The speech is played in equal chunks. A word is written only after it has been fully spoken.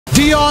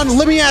Dion,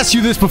 let me ask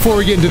you this before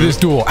we get into this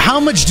duel. How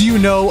much do you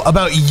know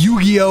about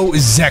Yu-Gi-Oh!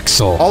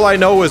 Zexal? All I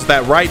know is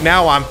that right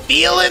now I'm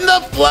feeling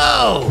the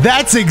flow.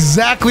 That's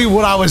exactly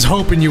what I was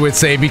hoping you would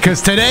say,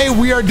 because today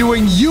we are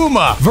doing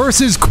Yuma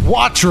versus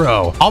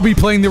Quattro. I'll be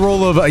playing the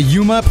role of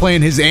Yuma,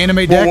 playing his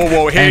anime deck.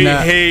 Whoa. Hey,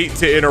 hate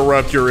to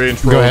interrupt your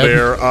intro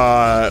there,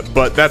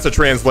 but that's a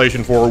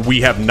translation for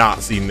we have not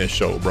seen this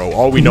show, bro.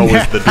 All we know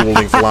is the Duel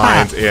Links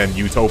lines and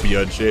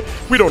Utopia and shit.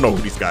 We don't know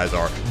who these guys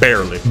are,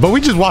 barely. But we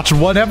just watched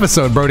one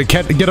episode, bro, to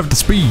get up to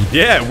speed.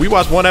 Yeah, we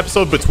watched one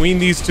episode between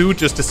these two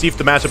just to see if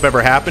the matchup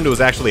ever happened. It was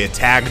actually a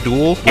tag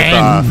duel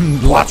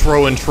with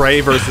Quattro and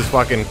Trey versus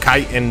fucking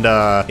Kite and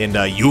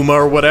Yuma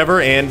or whatever.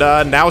 And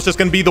now it's just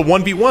gonna be the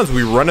 1v1s.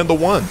 We run in the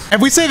ones.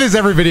 And we say this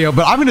every video,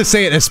 but I'm gonna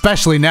say it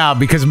especially now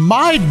because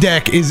my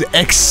deck is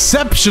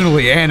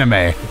exceptionally anime.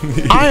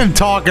 I am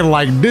talking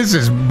like this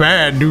is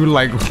bad, dude.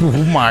 Like,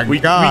 oh my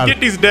god. We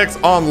get these decks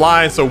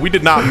online, so we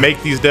did not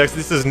make these decks.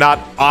 This is not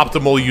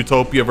optimal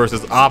Utopia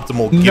versus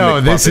optimal gimmick.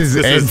 No, this is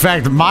in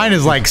fact, mine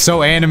is like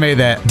so anime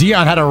that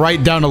Dion had to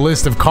write down a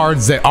list of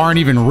cards that aren't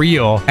even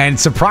real. And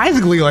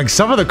surprisingly, like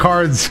some of the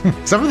cards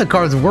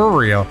were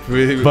real.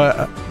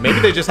 But maybe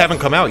they just haven't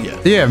come out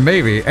yet. Yeah,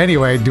 maybe.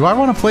 Anyway, do I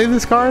want to play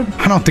this card?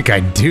 I don't think I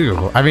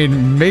do. I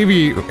mean,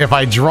 maybe if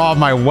I draw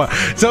my one.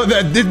 So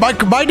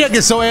my deck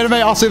is so anime,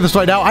 I'll say this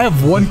right now. I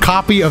have one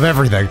copy of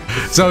everything.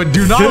 So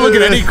do not look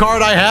at any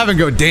card I have and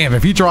go, damn,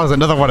 if he draws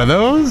another one of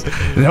those,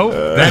 nope,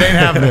 that ain't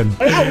happening.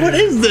 What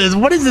is this?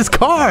 What is this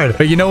card?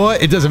 But you know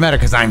what? It doesn't matter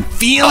because I'm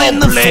feeling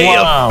the flow.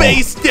 I'll play a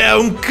face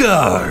down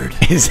card.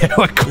 Is that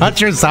what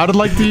Quattro sounded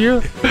like to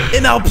you?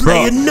 And I'll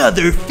play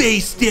another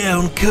face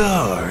down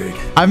card.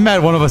 I'm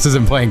mad one of us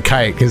isn't playing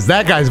Kite because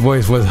that guy's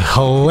voice was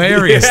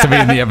hilarious to me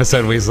in the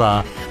episode we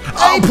saw.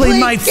 I'll play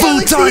my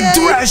Photon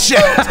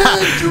Thresher.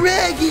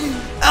 Dragon.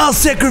 I'll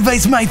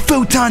sacrifice my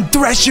Photon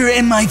Thresher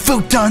and my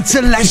Photon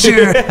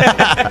Slasher.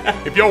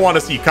 If y'all want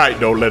to see Kite,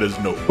 though, let us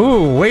know.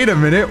 Ooh, wait a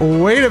minute.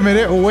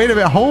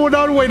 Hold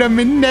on, wait a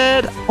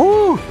minute.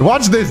 Ooh,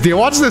 watch this, dear.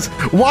 Watch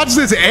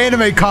this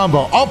anime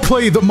combo. I'll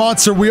play the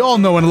monster we all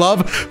know and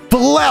love,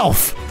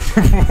 Flelf.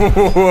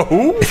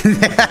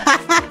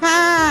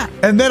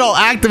 And then I'll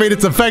activate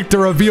its effect to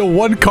reveal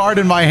one card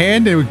in my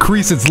hand and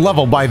increase its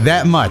level by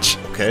that much.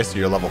 Okay, so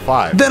you're level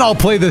 5. Then I'll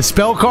play the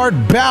spell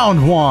card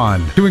Bound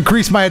Wand to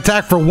increase my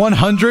attack for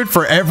 100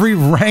 for every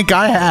rank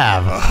I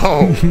have.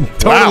 Oh,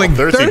 totaling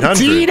wow,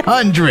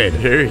 1300.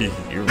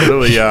 You're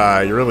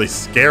really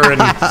scaring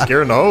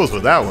the hoes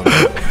with that one.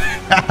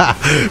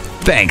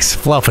 Thanks,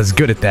 Fluff is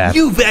good at that.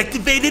 You've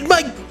activated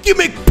my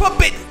gimmick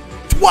puppet,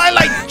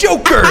 Twilight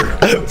Joker.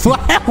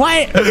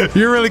 What?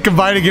 You're really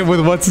combining it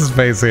with what's his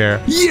face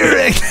here.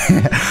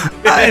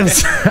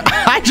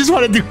 I just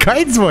want to do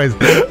Kite's voice.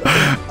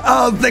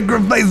 I'll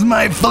sacrifice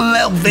my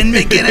Flelf and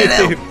make it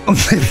out.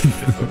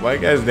 My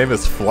guy's name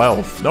is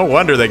Flelf. No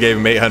wonder they gave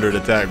him 800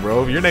 attack,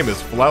 bro. Your name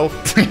is Flelf.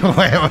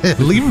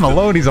 Leave him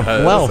alone. He's a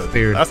Flelf,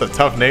 dude. That's a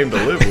tough name to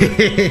live with.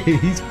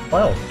 He's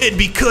Flelf. And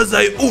because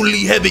I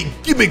only have a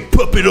gimmick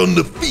puppet on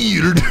the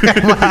field,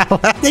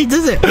 he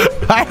does it.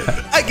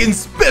 I can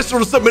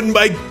special summon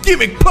my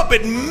gimmick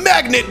puppet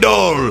Magnet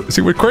Doll.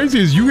 See, what crazy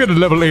is you get a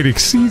level 8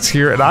 exceeds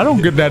here, and I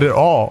don't get that at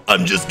all.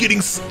 I'm just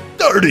getting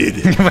started.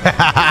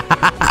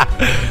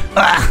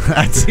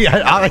 See,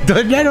 I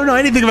don't know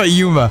anything about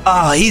Yuma.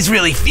 Oh, he's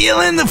really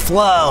feeling the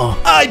flow.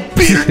 I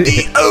built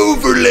the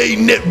overlay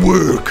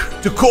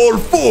network to call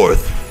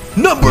forth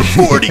number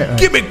 40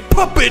 gimmick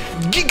puppet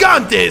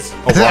Gigantes.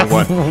 Oh, wrong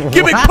one.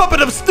 Gimmick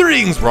puppet of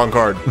strings. Wrong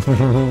card.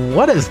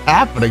 What is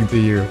happening to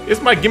you?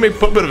 It's my gimmick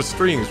puppet of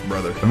strings,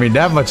 brother. I mean,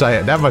 that much I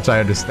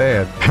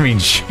understand. I mean,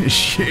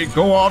 shit,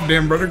 go off,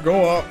 then, brother,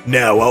 go off.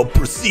 Now I'll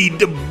proceed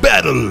to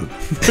battle.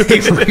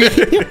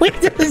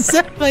 It doesn't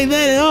sound like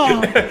that at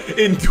all.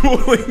 In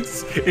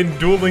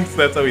Duel Links,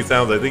 that's how he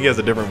sounds. I think he has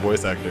a different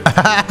voice actor.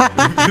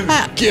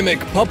 Gimmick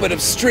Puppet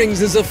of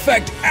Strings'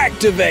 effect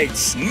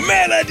activates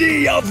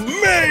Melody of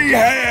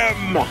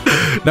Mayhem.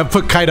 Now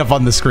put Kite up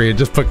on the screen.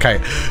 Just put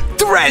Kite.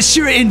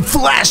 Thresher and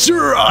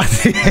Flasher on.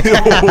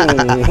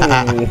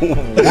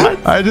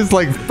 What? I just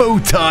like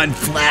Photon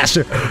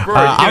Flasher. Bro,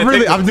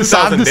 I'm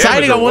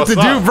deciding on what to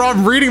do, bro.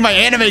 I'm reading my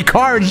anime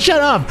card.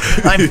 Shut up.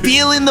 I'm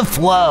feeling the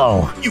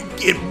flow. You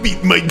can't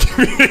beat my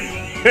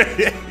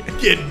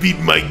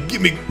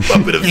gimmick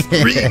puppet of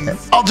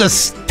strings. I'll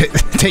just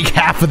take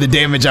half of the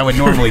damage I would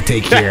normally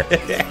take here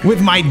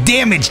with my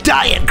damage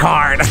diet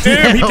card.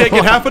 Damn, he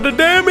taking half of the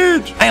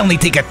damage. I only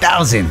take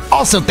 1,000.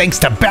 Also, thanks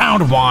to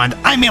Bound Wand,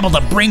 I'm able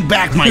to bring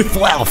back my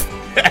Flelf.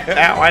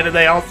 Why do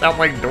they all sound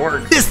like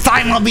dorks? This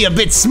time I'll be a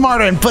bit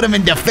smarter and put him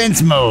in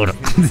defense mode.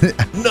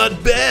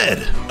 Not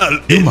bad. I'll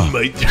end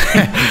my...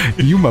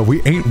 Yuma,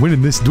 we ain't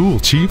winning this duel,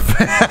 Chief.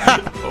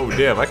 Oh,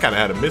 damn, I kind of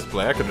had a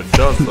misplay. I could have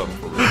done something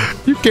for real.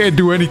 You can't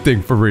do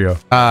anything for real.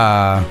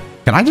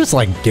 Can I just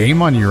like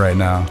game on you right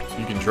now?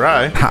 You can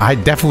try. I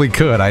definitely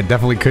could. I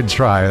definitely could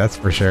try. That's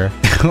for sure.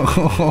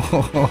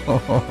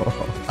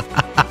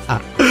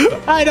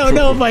 I don't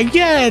know if I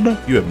can.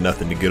 You have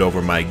nothing to get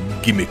over my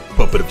gimmick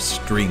puppet of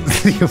strings.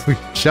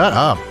 Shut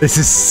up. This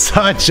is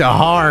such a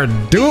hard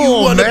duel, You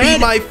wanna man.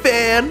 be my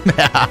fan?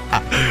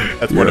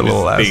 That's one of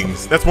his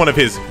things. That's one of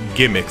his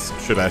gimmicks,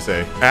 should I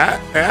say?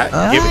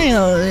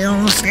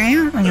 Gimmicks.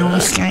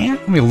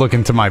 Let me look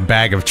into my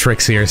bag of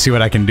tricks here, see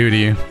what I can do to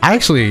you.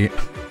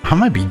 I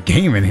might be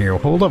gaming here.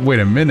 Hold up, wait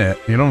a minute.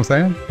 You know what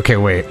I'm saying? Okay,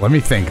 wait. Let me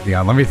think,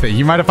 Dion. Let me think.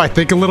 You mind if I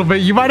think a little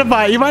bit? You mind if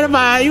I think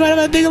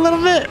a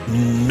little bit?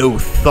 No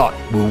thought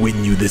will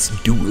win you this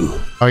duel.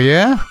 Oh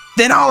yeah?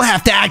 Then I'll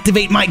have to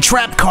activate my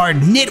trap card,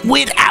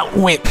 Nitwit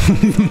Outwit,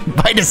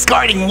 by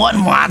discarding one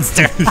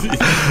monster.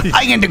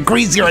 I can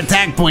decrease your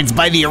attack points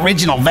by the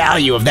original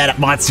value of that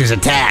monster's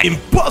attack.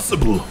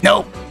 Impossible.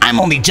 Nope, I'm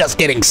only just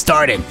getting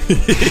started.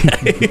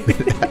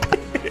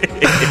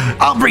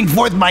 I'll bring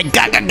forth my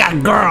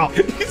Gaga girl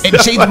and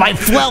change my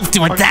Flelf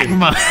to attack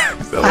mode.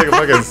 You sound like a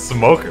fucking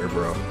smoker,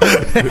 bro.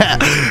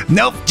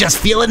 Nope, just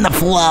feeling the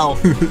flow.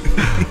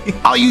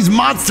 I'll use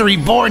Monster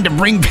Reborn to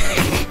bring back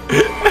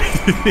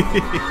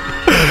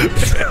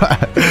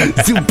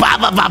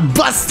Zubaba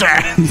Buster.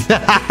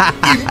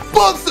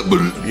 Impossible.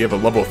 Do you have a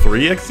level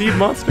 3 Exceed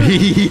monster?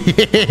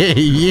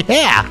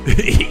 Yeah.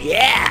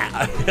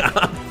 Yeah.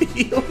 I'm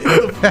feeling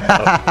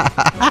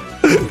the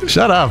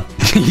Shut up.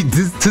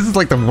 This is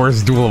like the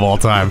worst duel of all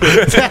time.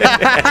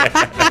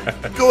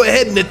 Go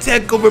ahead and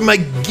attack over my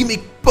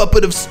gimmick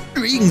puppet of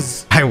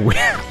strings. I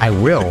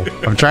will.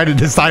 I'm trying to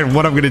decide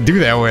what I'm going to do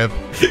that with.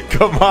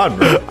 Come on,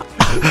 bro.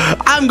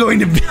 I'm going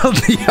to build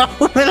the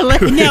overlay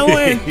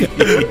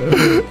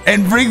network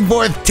and bring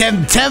forth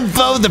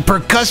Tempo the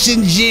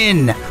Percussion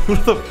Jin.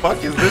 What the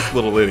fuck is this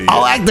little idiot?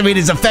 I'll activate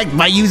his effect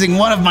by using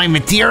one of my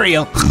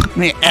material,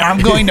 and I'm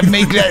going to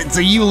make that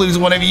so you lose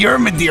one of your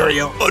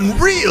material.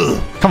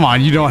 Unreal. Come on,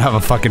 you don't have a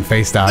fucking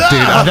face down, dude.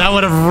 That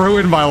would have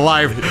ruined my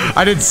life.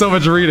 I did so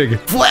much reading.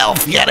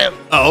 Flelf, get him.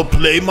 I'll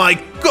play my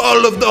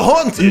Call of the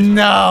Haunted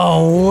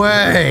No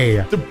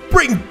way. to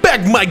bring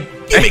back my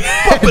gimmick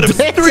puppet of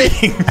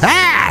strings.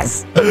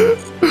 Ass.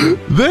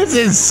 This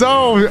is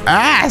so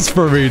ass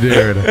for me,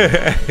 dude.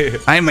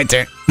 I have my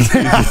turn.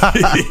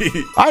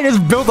 I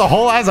just built a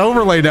whole ass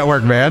overlay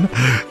network, man.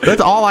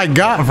 That's all I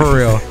got for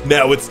real.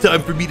 Now it's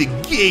time for me to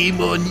game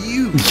on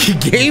you.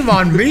 Game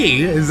on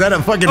me? Is that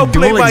a fucking I'll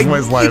play dueling my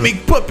voice line?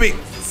 gimmick puppet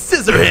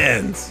Scissor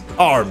Hands.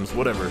 Arms,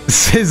 whatever.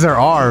 Scissor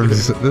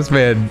arms. This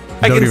man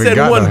I don't can even send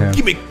got one no hands.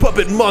 gimmick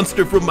puppet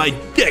monster from my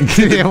deck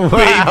to the Wow.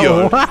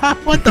 graveyard.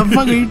 What the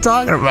fuck are you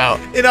talking about?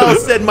 And I'll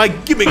send my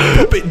gimmick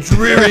puppet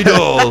Dreary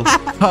Doll.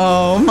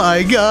 Oh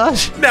my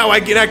gosh. Now I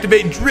can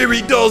activate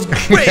Dreary Doll's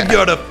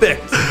graveyard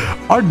effect.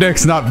 Our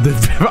deck's not built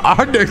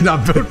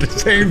the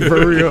same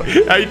for real.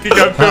 I think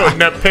I'm building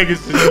that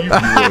Pegasus Yugioh.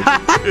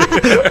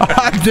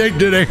 Our deck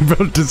ain't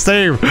built the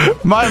same.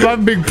 My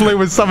big play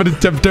was summoning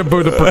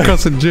Tempo the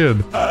Percussion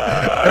Jin.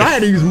 And I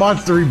had to use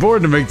Monster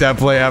Reborn to make that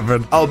play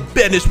happen. I'll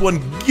banish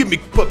one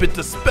gimmick puppet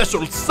to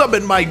special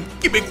summon my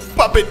gimmick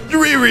puppet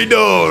Dreary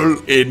Doll.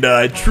 And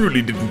I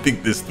truly didn't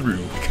think this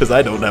through, because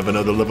I don't have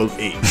another level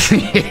 8.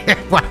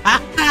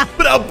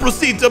 But I'll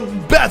proceed to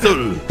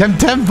battle.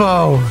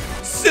 Tempo.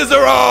 Scissor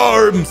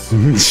arms.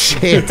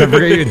 Shit, I forgot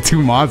you had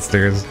two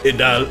monsters.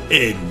 And I'll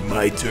end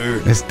my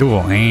turn. This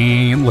duel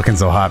ain't looking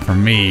so hot for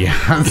me.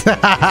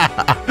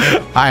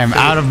 I am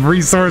out of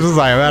resources.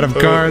 I am out of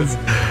cards.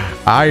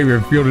 I ain't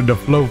even feeling the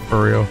flow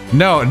for real.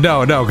 No,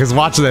 because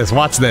watch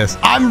this.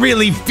 I'm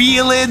really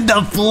feeling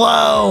the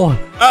flow.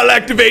 I'll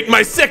activate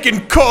my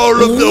second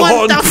Call of the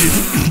What the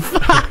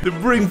Haunted to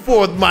bring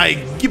forth my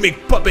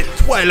gimmick puppet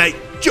Twilight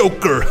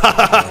Joker.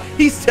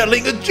 He's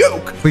telling a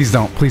joke. Please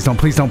don't.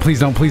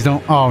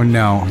 Oh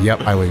no.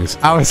 Yep, I lose.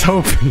 I was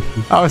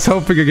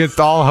hoping against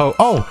all hope.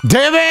 Oh,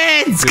 damn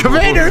it!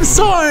 Commander of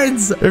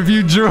Swords! If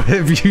you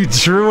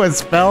drew a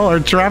spell or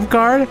trap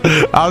card,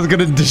 I was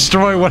gonna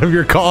destroy one of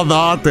your Call of the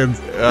Haunteds.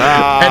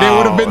 And it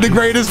would have been the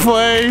greatest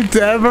play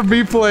to ever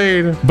be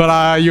played.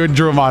 But you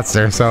drew a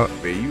monster, so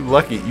Man, you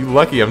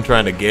lucky I'm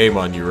trying to game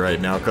on you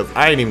right now, because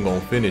I ain't even gonna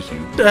finish you.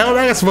 what the hell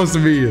that's supposed to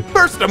mean?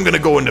 First, I'm gonna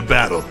go into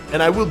battle,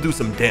 and I will do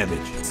some damage.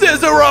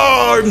 Scissor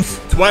arms!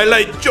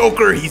 Twilight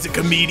Joker, he's a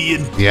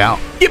comedian. Yeah.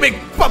 Gimmick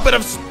puppet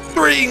of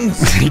strings.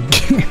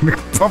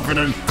 Puppet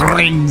and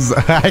strings.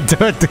 I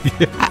do it to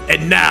you.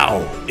 And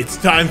now, it's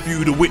time for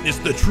you to witness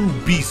the true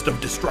beast of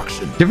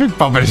destruction. Gimmick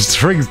Puppet of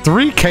Strings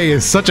 3K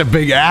is such a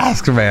big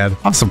ask, man.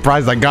 I'm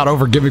surprised I got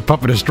over Gimmick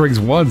Puppet of Strings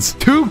once.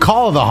 2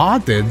 Call of the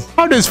Haunted?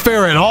 How does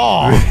fair at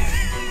all?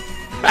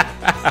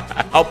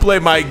 I'll play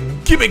my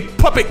Gimmick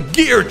Puppet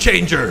Gear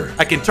Changer.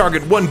 I can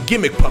target one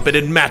Gimmick Puppet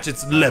and match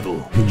its level.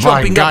 My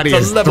Jumping God, up he to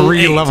has level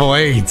 3 8. level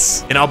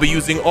 8s. And I'll be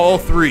using all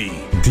 3.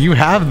 Do you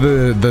have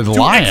the To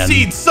lion?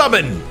 exceed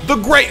summon, the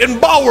great and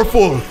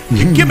powerful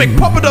Gimmick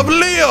Puppet of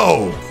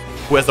Leo.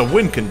 Who has a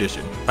win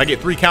condition. If I get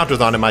 3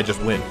 counters on him, I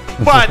just win.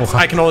 But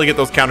I can only get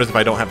those counters if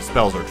I don't have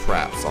spells or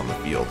traps on the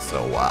field.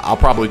 So I'll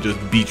probably just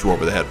beat you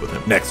over the head with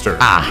him next turn.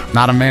 Ah,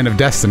 not a man of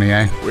destiny,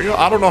 eh? Well,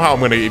 I don't know how I'm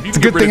gonna. If you It's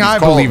a good thing I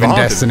believe in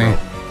destiny.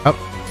 Oh,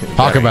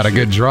 talk ain't about a shit.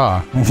 good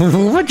draw.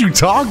 What you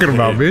talking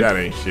about, That bitch?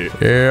 ain't shit.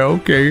 Yeah,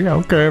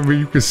 okay. I mean,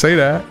 you can say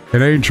that.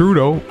 It ain't true,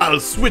 though. I'll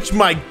switch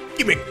my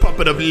gimmick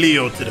puppet of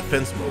Leo to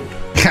defense mode.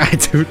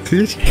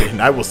 Dude,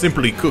 And I will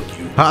simply cook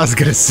you. I was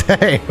gonna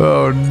say,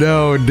 oh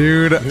no,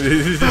 dude.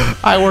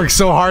 I worked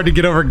so hard to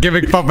get over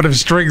gimmick puppet of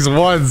strings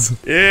once.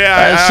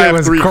 Yeah, That shit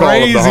was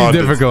crazy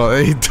difficult.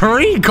 difficult.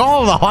 3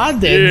 Call of the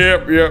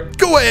Haunted. Yep.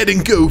 Go ahead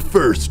and go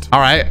first.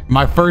 All right,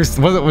 my first.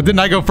 Didn't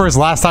I go first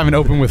last time and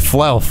open with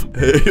Flelf?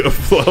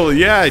 Well,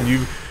 yeah,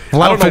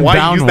 I don't know why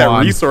you used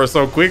that resource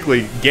so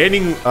quickly.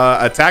 Gaining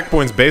attack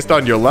points based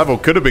on your level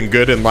could have been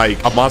good in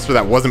like a monster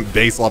that wasn't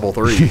base level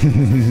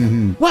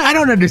 3. Well, I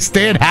don't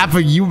understand half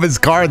of Yuma's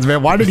cards,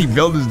 man. Why did he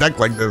build his deck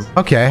like this?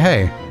 Okay,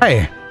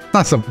 hey.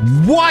 Not some.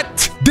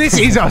 What? This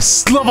is a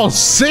level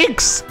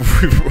 6?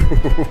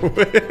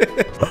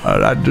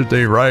 That just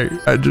ain't right.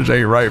 That just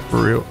ain't right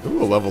for real.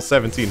 Ooh, a level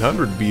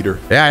 1700 beater.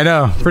 Yeah, I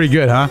know. Pretty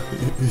good, huh?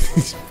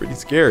 It's pretty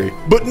scary.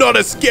 But not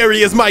as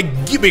scary as my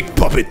gimmick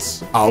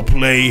puppets. I'll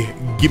play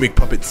gimmick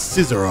puppet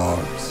Scissor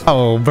Arms.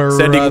 Oh, brother.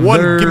 Sending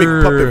one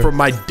gimmick puppet from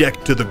my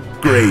deck to the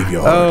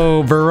graveyard.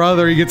 Oh,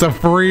 brother, he gets a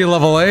free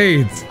level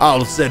 8.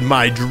 I'll send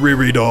my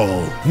Dreary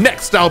Doll.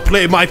 Next, I'll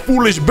play my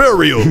Foolish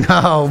Burial.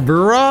 Oh,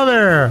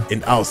 brother.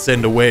 And I'll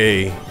send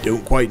away.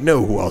 Don't quite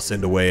know who I'll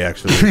send away,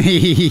 actually.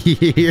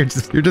 you're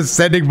just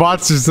sending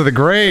monsters to the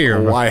grave.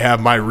 Oh, I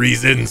have my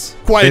reasons.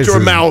 Quiet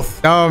your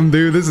mouth.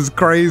 Dude, this is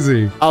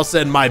crazy. I'll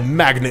send my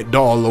Magnet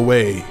Doll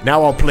away.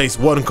 Now I'll place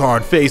one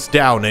card face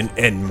down and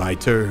end my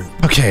turn.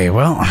 Okay,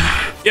 well.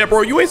 Yeah,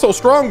 bro, you ain't so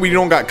strong when you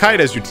don't got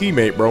Kite as your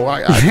teammate, bro.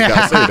 I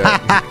gotta say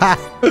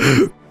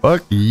that.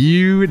 Fuck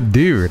you,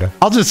 dude.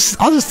 I'll just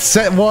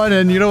set one,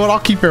 and you know what? I'll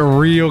keep it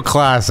real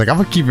classic. I'm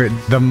gonna keep it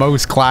the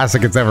most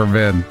classic it's ever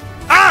been.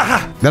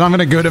 Then I'm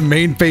gonna go to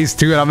main phase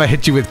 2, and I'm gonna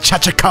hit you with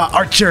Cha-Cha-Ka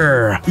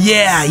Archer.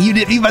 Yeah,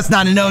 you must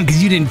not have known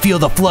because you didn't feel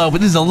the flow,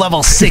 but this is a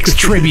level 6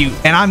 tribute,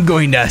 and I'm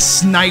going to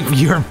snipe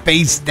your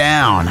face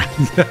down.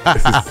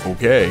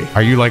 Okay.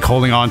 Are you like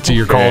holding on to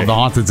your Call of the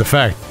Haunted's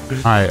effect? All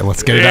right,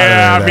 let's get it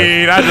out of there. Yeah, I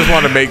mean, I just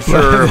want to make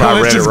sure if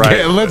I read it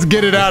right. Let's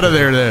get it out of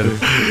there then.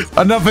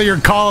 Enough of your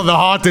Call of the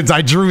Haunted's.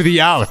 I drew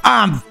the out.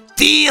 I'm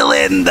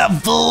feeling the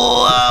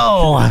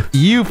flow.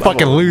 You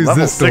fucking lose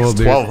level this duel, 6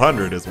 dude.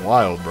 1200 is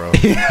wild, bro.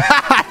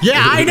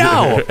 Yeah, I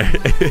know.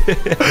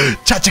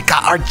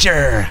 Cha-Cha-Ka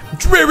Archer.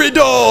 Dreary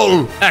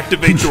Doll!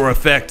 Activate your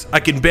effect. I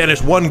can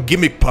banish one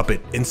gimmick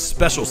puppet and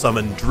special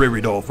summon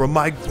Dreary Doll from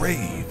my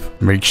grave.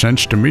 Makes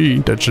sense to me.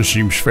 That just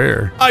seems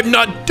fair. I'm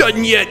not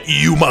done yet,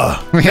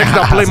 Yuma. Next,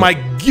 I'll play my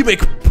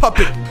gimmick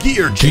puppet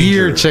Gear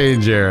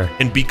Changer.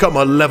 And become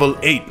a level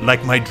 8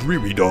 like my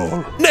Dreary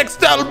Doll.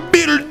 Next, I'll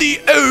build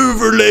the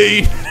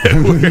overlay.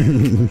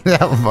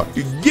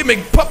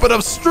 Gimmick puppet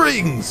of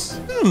strings.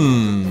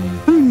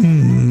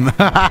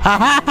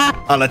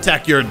 I'll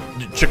attack your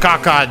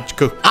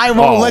Chakaka. I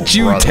won't let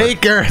you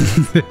take her.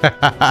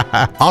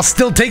 I'll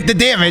still take the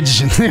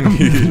damage.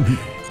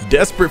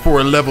 Desperate for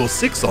a level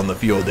 6 on the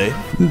field, eh?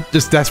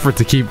 Just desperate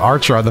to keep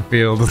Archer on the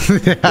field.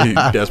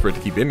 Desperate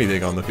to keep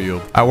anything on the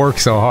field. I work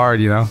so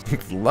hard, you know.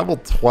 Level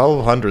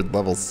 1200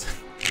 levels.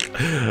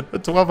 The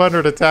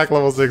 1200 attack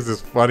level 6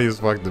 is funny as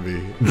fuck to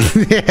me.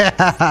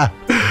 Yeah.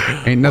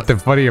 Ain't nothing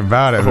funny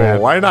about it,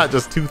 man. Why not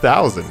just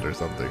 2000 or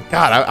something?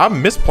 God,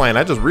 I'm misplaying.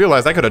 I just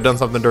realized I could have done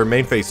something during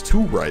main phase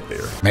 2 right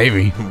there.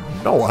 Maybe.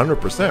 No,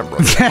 100%, bro.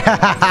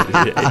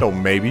 Ain't no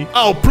maybe.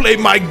 I'll play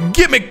my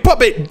gimmick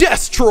puppet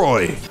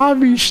Destroy. I'll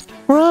be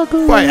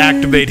struggling. If I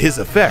activate his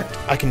effect,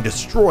 I can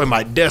destroy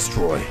my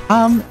Destroy.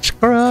 I'm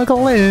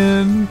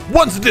struggling.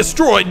 Once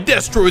destroyed,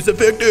 Destroy's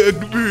effect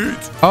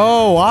activates.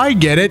 Oh, I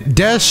get it.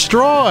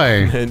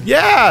 Destroy. And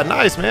yeah,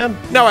 nice, man.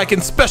 Now I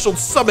can special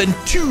summon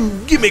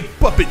 2 gimmick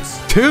puppets.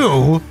 2?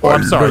 Oh,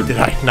 I'm sorry. Did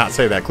I not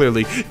say that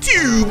clearly?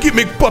 2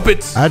 gimmick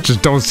puppets. That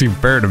just don't seem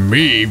fair to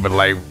me, but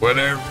like,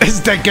 whatever. This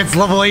deck gets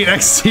level 8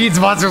 exceeds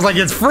monsters like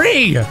it's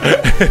free. I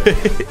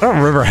don't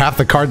remember half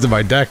the cards in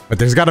my deck, but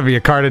there's got to be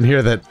a card in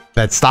here that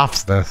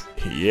stops this.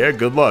 Yeah,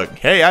 good luck.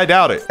 Hey, I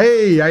doubt it.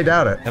 Hey, I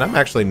doubt it. And I'm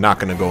actually not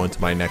going to go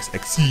into my next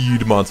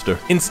Exceed monster.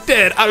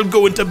 Instead, I'll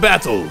go into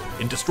battle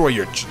and destroy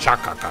your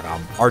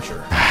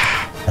Archer.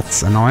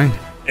 That's annoying.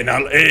 And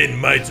I'll end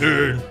my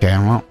turn. Okay,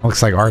 well,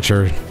 looks like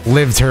Archer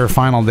lived her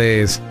final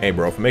days. Hey,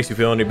 bro, if it makes you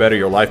feel any better,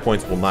 your life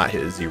points will not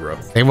hit 0.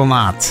 They will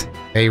not.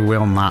 They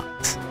will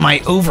not. My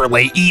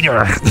overlay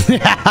eater. You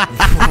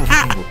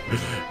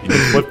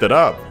just flipped it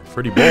up.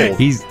 Pretty bold.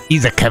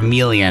 He's a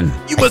chameleon.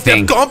 You must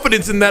have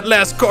confidence in that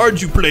last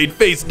card you played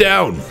face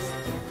down.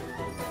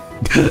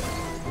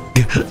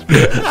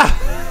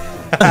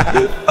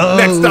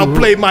 Next, I'll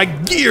play my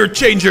Gear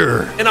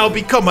Changer, and I'll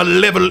become a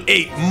level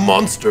 8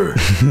 monster.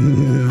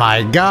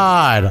 My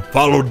God.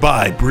 Followed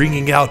by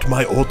bringing out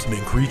my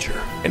ultimate creature.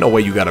 Ain't no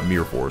way you got a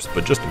Mirror Force,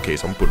 but just in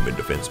case, I'm putting him in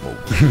defense mode.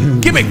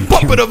 Gimmick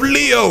Puppet of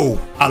Leo.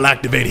 I'll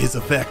activate his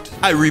effect.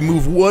 I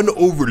remove 1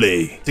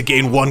 overlay to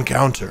gain 1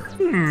 counter.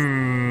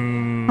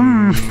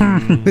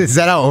 Is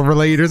that how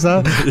overlay eaters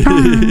are?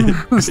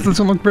 This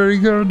doesn't look very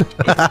good.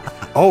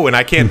 Oh, and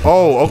I can't.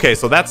 Oh, okay.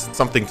 So that's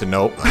something to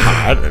note.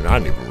 I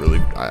didn't even really.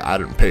 I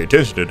didn't pay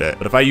attention to that.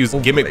 But if I use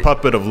Gimmick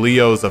Puppet of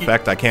Leo's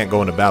effect, I can't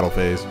go into battle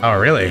phase. Oh,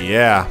 really?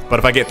 Yeah. But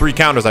if I get 3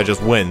 counters, I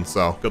just win.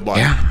 So good luck.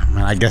 Yeah. I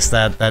mean, I guess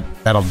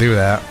that'll do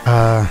that.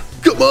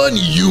 Come on,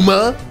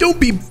 Yuma. Don't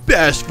be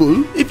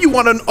bashful. If you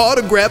want an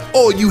autograph,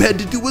 all you had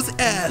to do was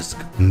ask.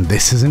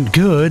 This isn't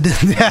good.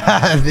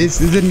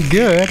 This isn't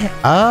good.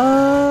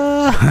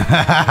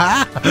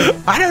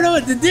 I don't know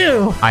what to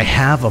do. I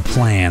have a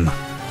plan.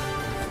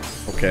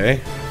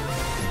 Okay.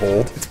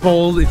 Bold. It's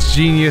bold. It's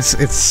genius.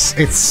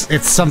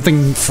 It's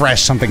something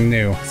fresh, something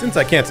new. Since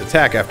I can't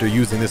attack after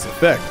using this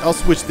effect, I'll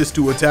switch this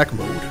to attack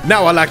mode.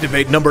 Now I'll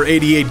activate number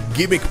 88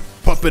 Gimmick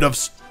Puppet of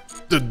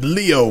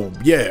Leo.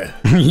 Yeah.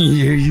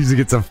 You're using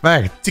its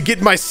effect. To get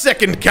my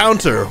second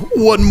counter.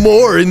 One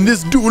more and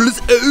this duel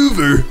is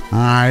over.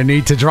 I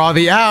need to draw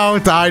the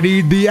out. I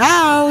need the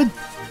out.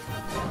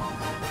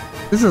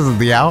 This isn't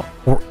the out.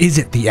 Or is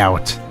it the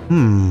out?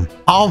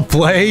 I'll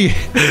play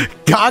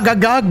Gaga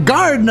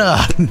Gardner.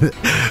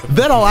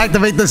 Then I'll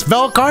activate the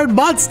spell card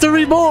Monster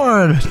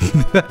Reborn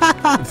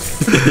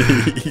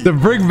to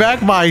bring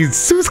back my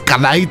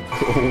Suskanite.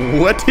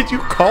 What did you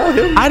call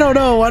him? I don't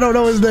know. I don't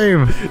know his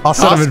name. I'll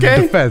set him in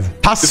defense.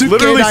 It's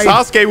literally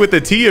Sasuke with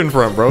the T in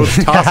front, bro. It's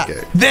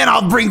Sasuke. Then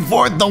I'll bring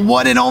forth the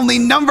one and only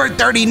number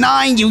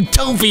 39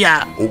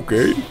 Utopia.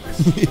 Okay.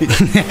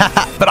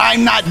 But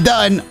I'm not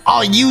done.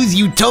 I'll use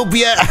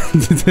Utopia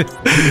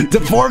to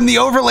form the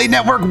overlay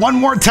network one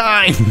more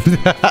time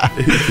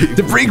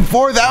to bring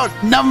forth out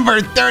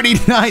number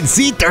 39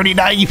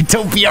 C39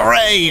 Utopia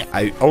Ray.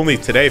 I only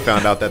today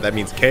found out that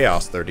means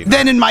Chaos 39.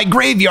 Then in my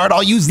graveyard,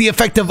 I'll use the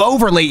effect of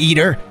Overlay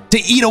Eater to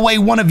eat away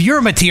one of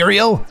your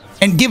material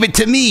and give it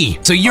to me,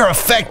 so your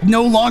effect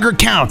no longer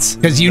counts,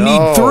 because you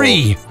need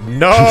 3.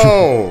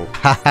 No!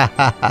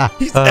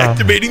 He's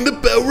activating the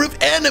power of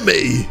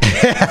anime.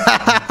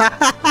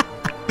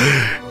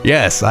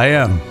 Yes, I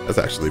am. That's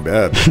actually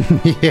bad.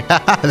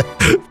 Yeah.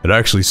 It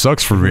actually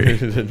sucks for me.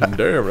 Damn,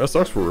 that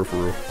sucks for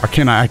real. Or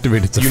can I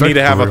activate its effect? You need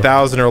to have for real?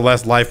 1,000 or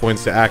less life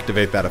points to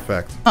activate that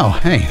effect. Oh,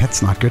 hey,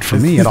 that's not good for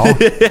me at all.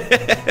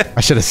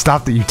 I should have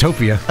stopped at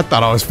Utopia. I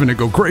thought I was finna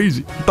go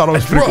crazy. I thought I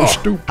was finna go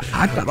stupid.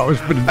 I thought I was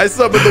finna... I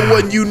summoned the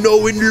one you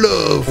know and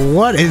love.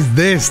 What is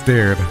this,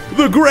 dude?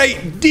 The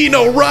great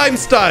Dino Rhyme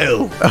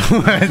Style.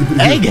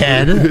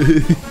 Egghead?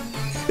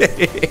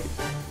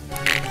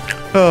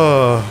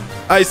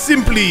 I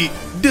simply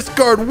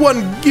discard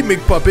one Gimmick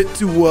Puppet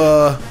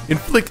to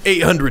inflict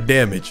 800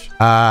 damage.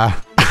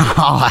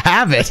 I'll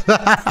have it.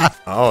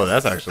 Oh,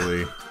 that's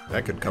actually...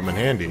 That could come in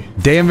handy.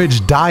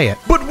 Damage diet.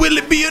 But will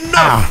it be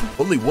enough?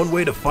 Only one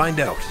way to find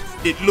out.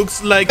 It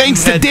looks like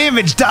Thanks to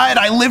Damage Diet,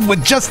 I live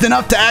with just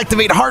enough to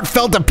activate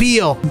Heartfelt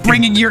Appeal,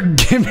 bringing your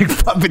Gimmick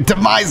Puppet to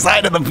my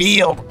side of the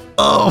field.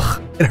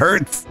 Ugh, it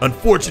hurts.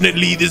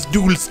 Unfortunately, this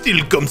duel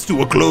still comes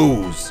to a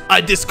close.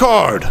 I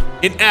discard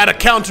and add a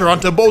counter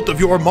onto both of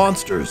your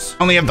monsters.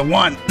 Only have the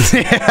one.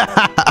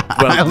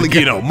 Well,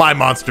 you know, my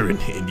monster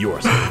and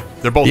yours.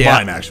 They're both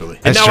mine, actually.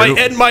 And That's now true. I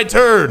end my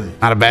turn.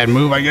 Not a bad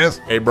move, I guess.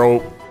 Hey,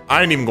 bro.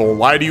 I ain't even gonna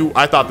lie to you.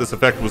 I thought this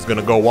effect was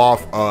gonna go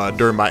off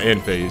during my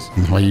end phase.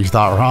 Well, you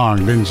thought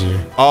wrong, didn't you?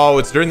 Oh,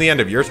 it's during the end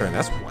of your turn.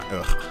 That's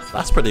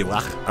pretty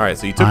whack. All right,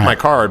 so you took my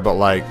card, but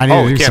like, I need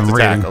to it do can't some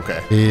attack. reading.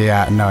 Okay,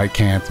 Yeah, no, it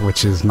can't,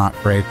 which is not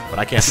great. but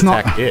I can't It's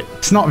attack not. it.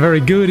 It's not very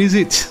good, is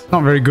it?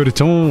 Not very good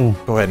at all.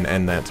 Go ahead and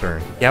end that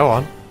turn. Yeah, go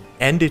on.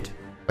 End it.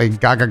 Like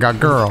Gaga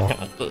girl.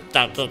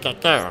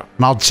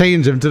 And I'll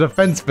change him to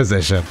defense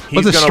position.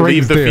 He's What's gonna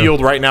leave the do? field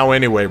right now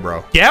anyway,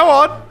 bro. Yeah,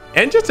 on.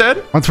 End your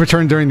turn. Once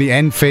returned during the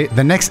end phase,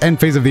 the next end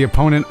phase of the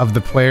opponent of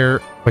the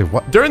player. Wait,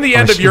 what? During the Oh,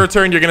 end of shit. your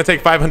turn, you're gonna take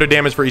 500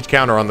 damage for each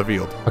counter on the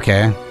field.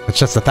 Okay, it's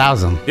just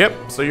 1,000. Yep.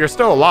 So you're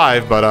still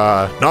alive, but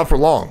not for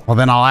long. Well,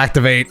 then I'll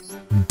activate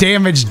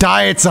Damage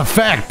Diet's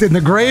effect in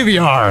the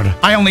graveyard.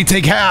 I only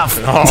take half.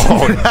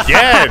 Oh,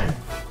 again.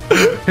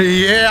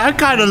 Yeah, I'm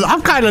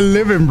kind of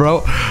living,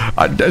 bro.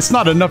 It's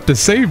not enough to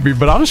save me,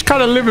 but I'm just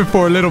kind of living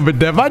for a little bit,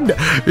 Dev. I'm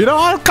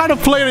kind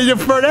of playing in your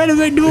first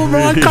anime duel,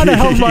 bro. I kind of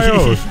held my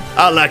own.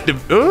 I'll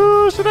activate.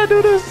 Should I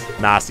do this?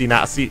 Nah, see,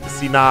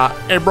 nah.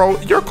 Hey, bro,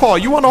 your call.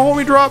 You want a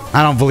homie drop?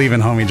 I don't believe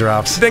in homie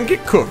drops. Then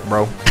get cooked,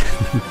 bro.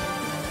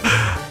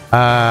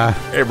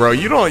 Hey, bro,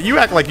 you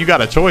act like you got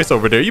a choice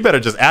over there. You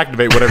better just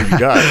activate whatever you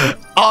got.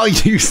 I'll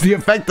use the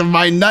effect of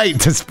my knight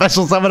to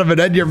special summon him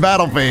and end your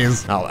battle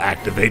phase. I'll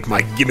activate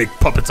my Gimmick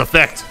Puppet's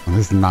effect.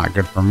 This is not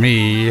good for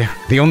me.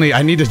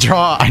 I need to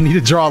draw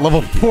a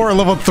level 4 or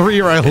level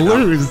 3 or I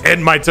lose.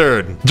 End my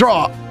turn.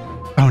 Draw.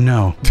 Oh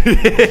no. No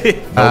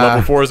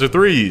level 4s or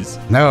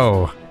 3s.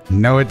 No.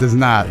 No, it does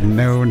not.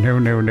 No.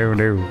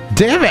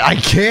 Damn it, I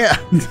can't.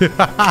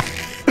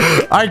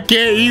 I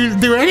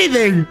can't do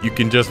anything. You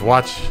can just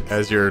watch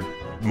as your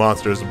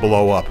monsters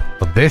blow up.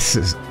 But this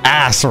is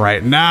ass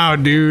right now,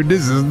 dude.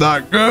 This is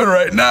not good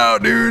right now,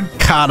 dude.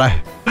 God,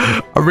 I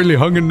really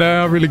hung in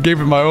there. I really gave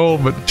it my all,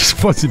 but it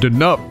just wasn't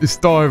enough this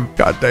time.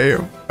 God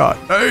damn.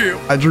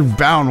 I drew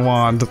Bound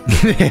Wand.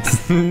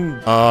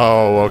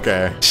 Oh,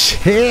 okay.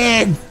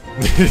 Shit.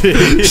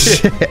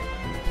 Shit.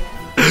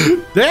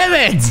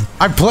 Damn it!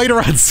 I played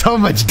around so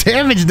much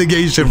damage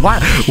negation.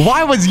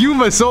 Why was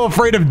Yuma so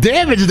afraid of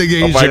damage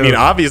negation? I mean,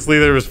 obviously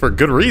there was for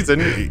good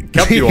reason. It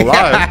kept you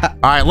alive.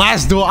 All right,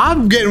 last duel.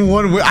 I'm getting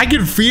one win. I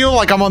can feel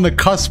like I'm on the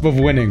cusp of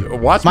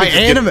winning. Watch my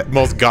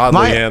most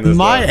godly hand this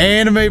My time.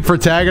 anime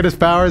protagonist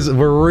powers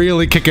were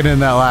really kicking in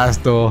that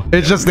last duel.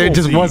 It just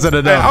wasn't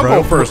enough, I'll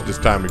bro. go first this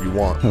time if you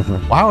want.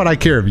 Why would I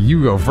care if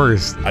you go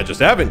first? I just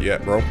haven't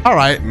yet, bro. All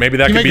right. Maybe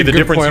that You could make be a the good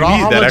difference point. you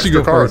need, I'll that let you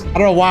extra go card. first. I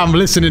don't know why I'm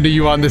listening to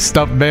you on this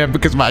stuff, man,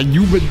 because my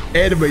Yuma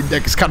anime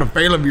deck is kind of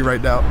failing me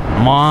right now.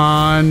 Come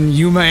on,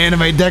 Yuma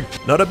anime deck.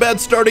 Not a bad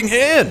starting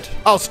hand.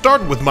 I'll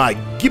start with my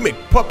gimmick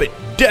puppet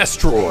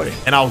Destroy,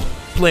 and I'll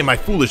play my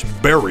foolish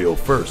burial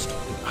first.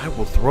 I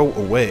will throw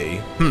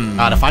away.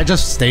 God, if I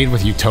just stayed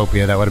with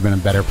Utopia, that would have been a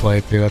better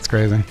play, too. That's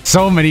crazy.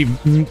 So many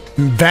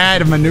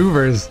bad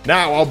maneuvers.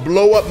 Now I'll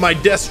blow up my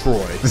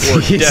Destroy, or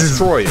This is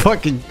Destroy it.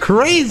 fucking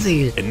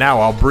crazy. And now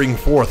I'll bring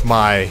forth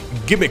my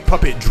gimmick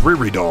puppet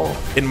Dreary Doll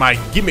and my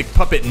gimmick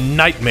puppet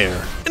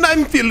Nightmare. And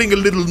I'm feeling a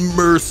little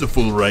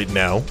merciful right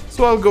now,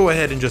 so I'll go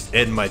ahead and just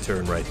end my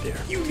turn right there.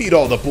 You need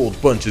all the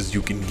pulled punches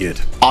you can get.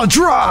 I'll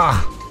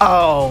draw.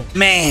 Oh,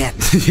 man.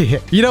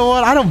 You know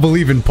what? I don't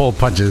believe in pulled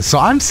punches, so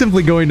I'm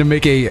simply going to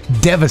make a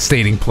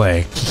devastating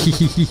play.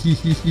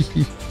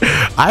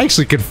 I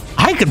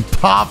could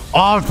pop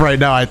off right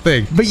now, I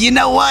think. But you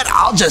know what?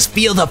 I'll just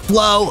feel the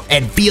flow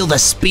and feel the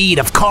speed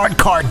of card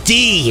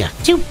D. I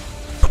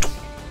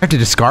have to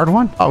discard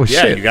one? Oh,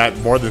 Yeah, shit. you got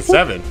more than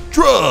 7.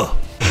 Draw!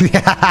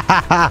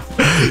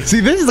 See,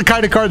 this is the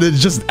kind of card that's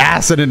just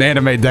ass in an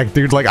anime deck,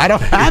 dude. Like, I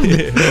don't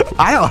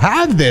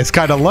have this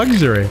kind of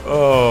luxury.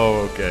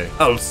 Oh, okay.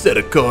 I'll set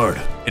a card,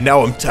 and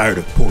now I'm tired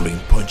of pulling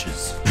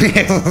punches.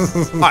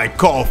 I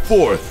call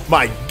forth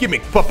my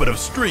gimmick puppet of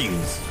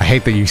strings. I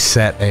hate that you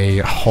set a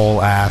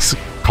whole ass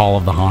Call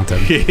of the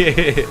Haunted.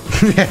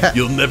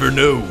 You'll never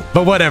know.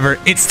 But whatever.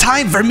 It's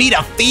time for me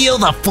to feel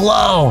the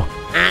flow.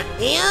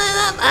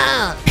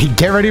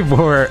 Get ready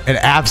for an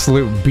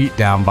absolute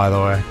beatdown, by the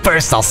way.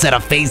 First, I'll set a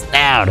face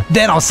down.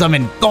 Then I'll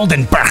summon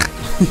Golden Burr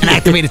and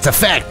activate its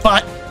effect.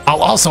 But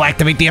I'll also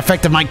activate the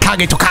effect of my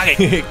Kage Tokage.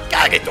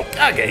 Kage to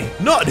Kage,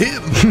 not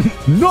him.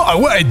 No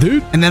way,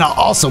 dude. And then I'll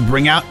also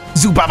bring out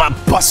Zubaba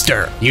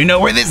Buster. You know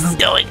where this is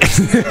going.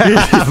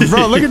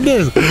 Bro, look at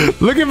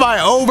this. Look at my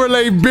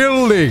overlay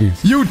building.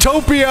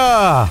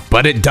 Utopia.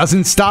 But it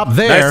doesn't stop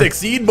there. Nice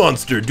Exceed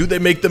monster. Do they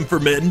make them for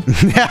men?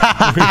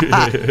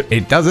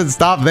 It doesn't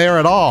stop there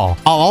at all.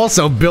 I'll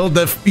also build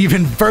the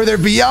even further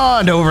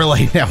beyond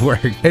overlay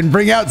network and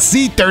bring out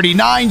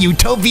C39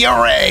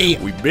 Utopia Ray.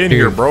 We've been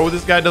here, bro.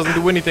 This guy doesn't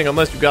do anything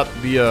unless you got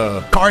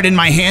the, Card in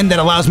my hand that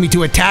allows me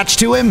to attach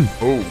to him,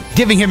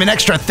 giving him an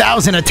extra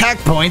 1,000 attack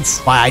points.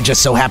 Why, I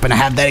just so happen to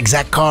have that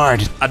exact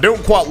card. I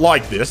don't quite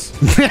like this.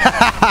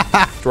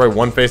 Destroy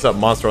one face-up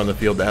monster on the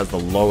field that has the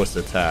lowest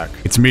attack.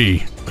 It's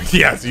me.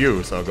 Yeah, it's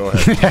you, so go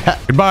ahead.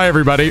 Goodbye,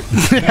 everybody.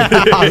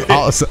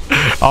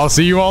 I'll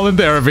see you all in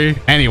therapy.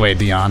 Anyway,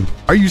 Dion,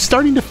 are you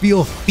starting to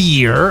feel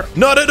fear?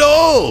 Not at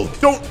all.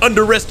 Don't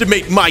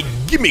underestimate my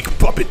gimmick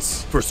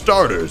puppets. For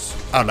starters,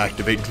 I'll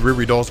activate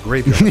Dreary Doll's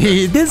graveyard.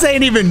 This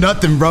ain't even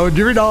nothing, bro.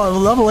 Dreary Doll,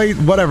 level 8,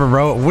 whatever,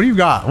 bro. What do you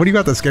got? What do you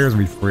got that scares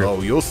me for real?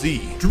 Oh, you'll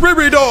see.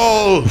 Dreary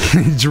Doll.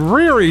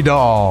 Dreary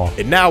Doll.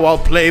 And now I'll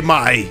play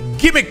my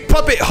gimmick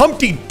puppet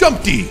Humpty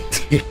Dumpty,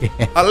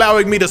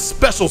 allowing me to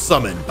special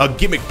summon a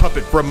gimmick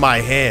puppet from my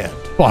hand.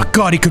 Oh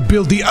God, he could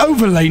build the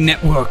overlay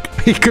network.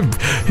 He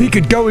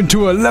could go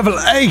into a level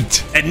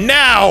 8. And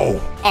now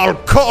I'll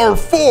call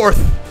forth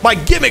my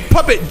gimmick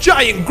puppet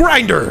Giant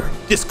Grinder.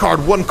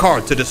 Discard one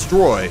card to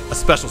destroy a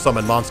special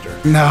summon monster.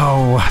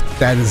 No,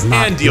 that is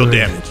not And deal good.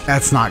 damage.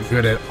 That's not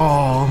good at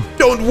all.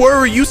 Don't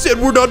worry, you said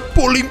we're not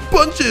pulling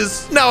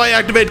punches. Now I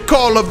activate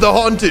Call of the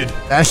Haunted.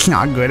 That's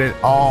not good at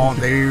all,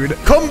 dude.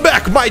 Come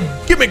back, my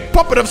gimmick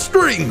puppet of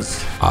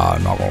strings.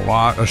 Not gonna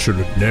lie, I should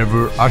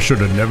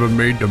have never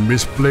made the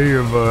misplay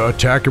of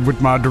attacking with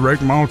my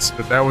direct mounts.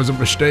 That was a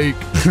mistake.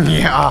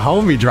 Yeah,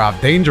 homie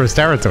dropped dangerous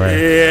territory.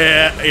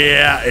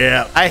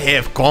 Yeah. I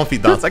have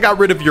confidence. I got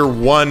rid of your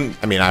one.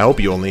 I mean, I hope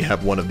you only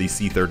have one of these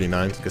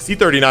C39s, because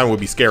C39 would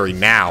be scary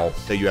now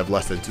that you have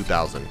less than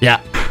 2,000. Yeah,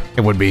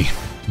 it would be,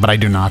 but I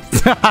do not.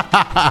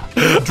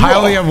 I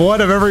only have one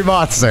of every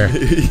monster.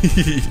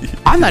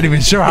 I'm not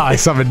even sure how I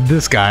summoned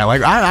this guy.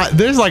 Like,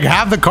 there's like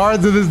half the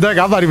cards in this deck.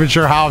 I'm not even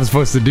sure how I'm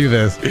supposed to do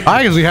this.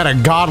 I actually had a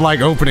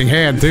godlike opening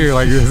hand too.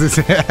 Like,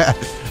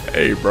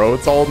 Hey, bro,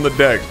 it's all in the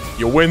deck.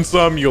 You win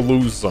some, you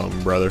lose some,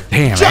 brother.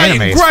 damn, Giant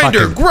anime is Grinder,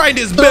 fucking... grind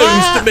his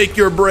bones to make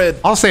your bread.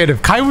 I'll say it,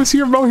 if Kai was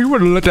here, bro, he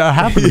wouldn't let that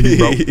happen to me,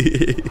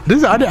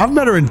 bro. I'm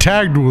better in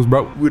tag duels,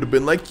 bro. Would have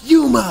been like,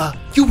 Yuma,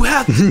 you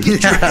have to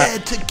get your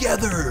head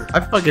together. I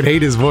fucking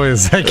hate his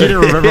voice. I can't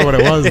even remember what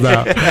it was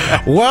now.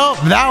 Well,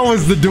 that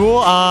was the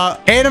duel.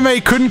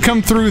 Anime couldn't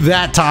come through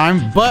that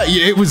time, but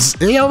it was,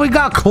 we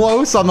got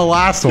close on the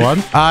last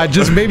one.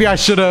 Just maybe I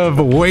should have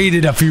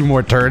waited a few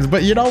more turns,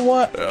 but you know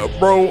what?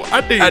 Bro, I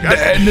think At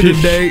the end of the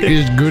day,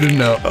 it's good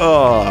enough.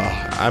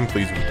 I'm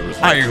pleased with the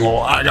result.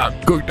 I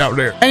got cooked out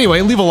there.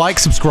 Anyway, leave a like,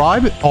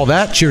 subscribe, all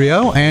that.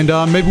 Cheerio. And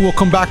maybe we'll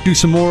come back, do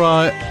some more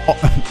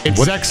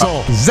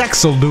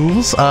zexal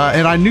duels.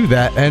 And I knew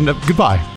that. And goodbye.